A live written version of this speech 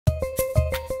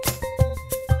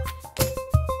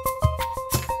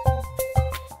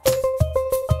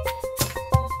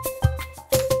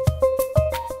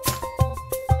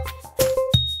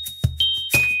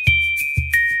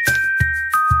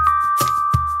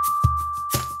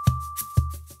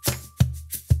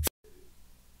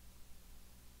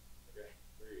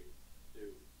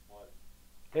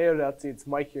Hey Ovid-Elsie, it's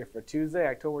Mike here for Tuesday,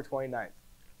 October 29th.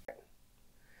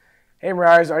 Hey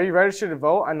Marauders, are you registered to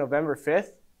vote on November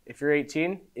 5th? If you're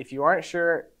 18, if you aren't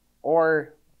sure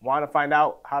or want to find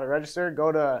out how to register,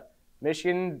 go to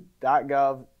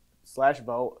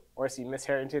michigan.gov/vote or see Miss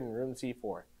Harrington in room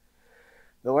C4.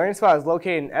 The learning spot is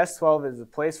located in S12 and is a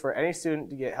place for any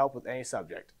student to get help with any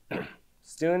subject.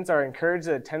 Students are encouraged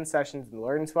to attend sessions in the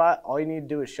learning spot. All you need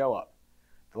to do is show up.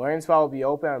 The learning spot will be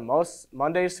open on most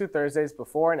Mondays through Thursdays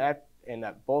before and at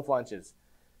both lunches.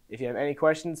 If you have any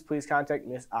questions, please contact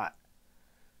Miss Ott.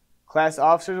 Class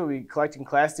officers will be collecting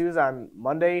class dues on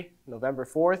Monday, November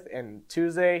 4th and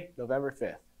Tuesday, November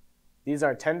 5th. These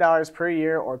are $10 per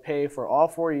year or pay for all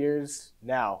 4 years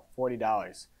now,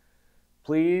 $40.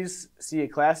 Please see a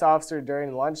class officer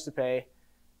during lunch to pay.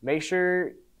 Make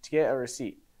sure to get a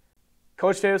receipt.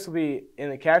 Coach Davis will be in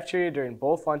the cafeteria during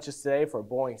both lunches today for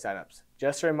bowling signups.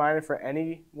 Just a reminder for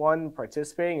anyone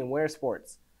participating in winter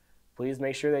sports, please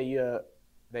make sure that your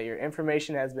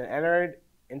information has been entered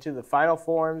into the final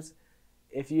forms.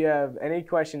 If you have any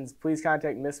questions, please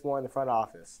contact Miss Moore in the front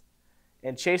office.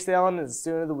 And Chase Allen is the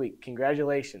Student of the Week.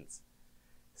 Congratulations.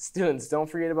 Students,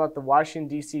 don't forget about the Washington,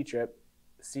 D.C. trip.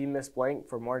 See Miss Blank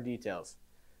for more details.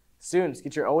 Students,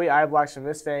 get your OE eye blocks from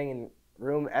Miss Fang in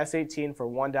room S18 for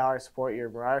 $1 to support your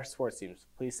Marauder sports teams.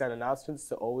 Please send announcements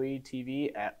to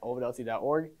OETV at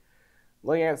Ovid-Elsie.org.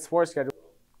 Looking at the sports schedule.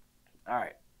 All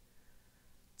right.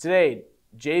 Today,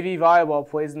 JV volleyball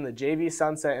plays in the JV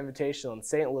Sunset Invitational in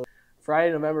St. Louis.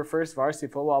 Friday, November 1st, varsity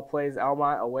football plays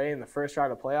Elmont away in the first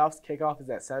round of playoffs. Kickoff is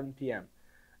at 7 p.m.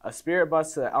 A spirit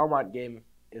bus to the Elmont game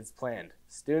is planned.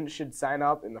 Students should sign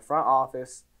up in the front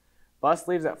office. Bus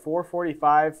leaves at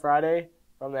 4:45 Friday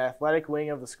from the athletic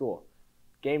wing of the school.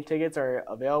 Game tickets are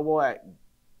available at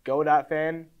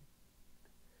go.fan.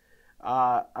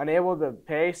 Unable to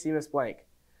pay, see Miss Blank.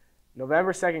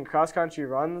 November 2nd, cross-country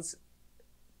runs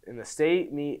in the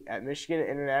state meet at Michigan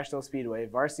International Speedway.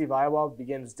 Varsity volleyball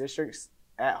begins districts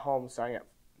at home starting at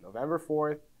November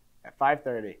 4th at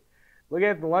 5:30. Looking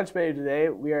at the lunch menu today,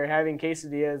 we are having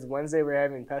quesadillas. Wednesday, we're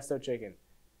having pesto chicken.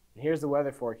 And here's the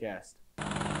weather forecast.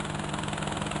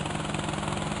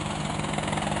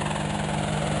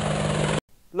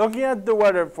 Looking at the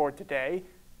weather for today,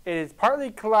 it is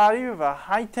partly cloudy with a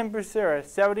high temperature of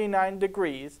 79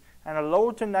 degrees and a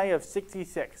low tonight of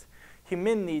 66.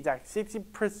 Humidity is at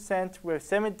 60% with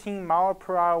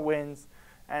 17-mile-per-hour winds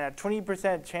and a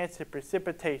 20% chance of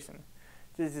precipitation.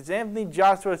 This is Anthony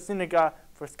Joshua Seneca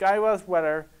for SkyWest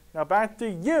Weather. Now back to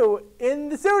you in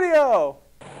the studio!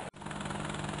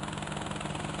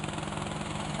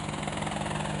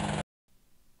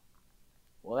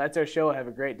 Well, that's our show. Have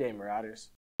a great day,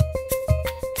 Marauders.